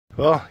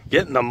Well,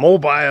 getting my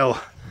mobile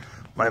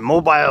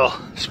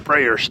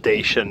sprayer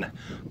station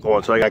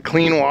going. So I got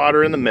clean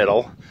water in the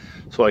middle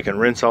so I can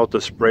rinse out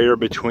the sprayer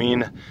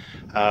between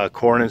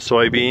corn and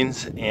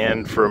soybeans,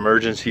 and for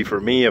emergency for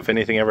me, if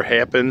anything ever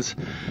happens,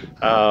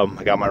 I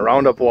got my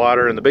Roundup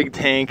water in the big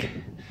tank.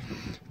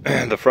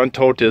 The front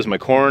tote is my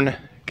corn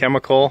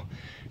chemical,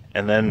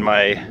 and then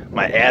my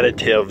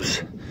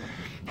additives,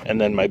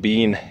 and then my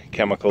bean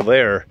chemical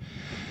there.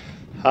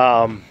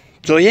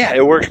 So yeah,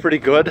 it works pretty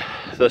good.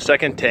 The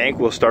second tank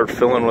will start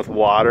filling with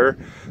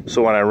water,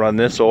 so when I run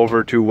this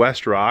over to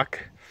West Rock,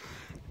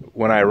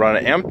 when I run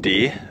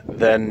empty,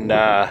 then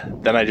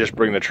I just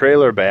bring the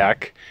trailer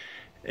back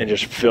and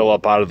just fill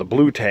up out of the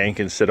blue tank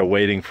instead of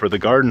waiting for the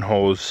garden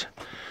hose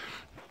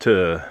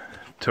to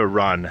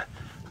run.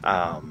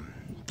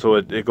 So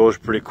it goes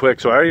pretty quick.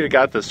 So I already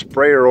got the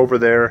sprayer over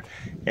there,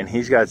 and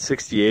he's got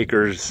 60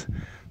 acres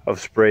of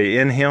spray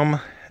in him.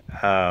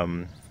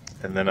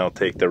 And then I'll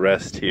take the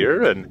rest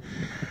here and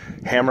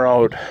hammer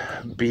out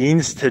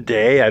beans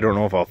today. I don't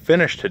know if I'll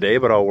finish today,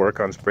 but I'll work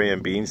on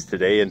spraying beans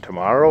today and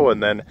tomorrow.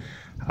 And then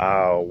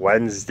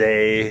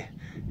Wednesday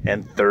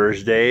and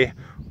Thursday,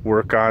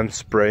 work on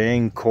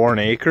spraying corn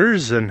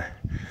acres and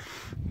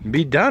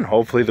be done.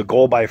 Hopefully the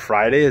goal by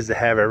Friday is to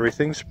have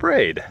everything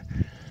sprayed.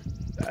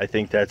 I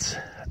think that's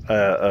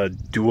a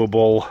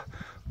doable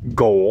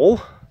goal.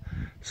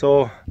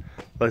 So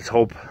let's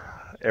hope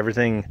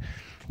everything...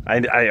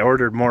 I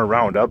ordered more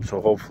Roundup, so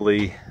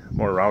hopefully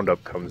more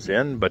Roundup comes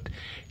in. But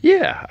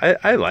yeah,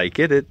 I like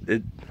it.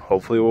 It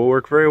hopefully will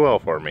work very well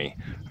for me.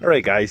 All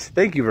right, guys,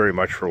 thank you very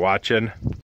much for watching.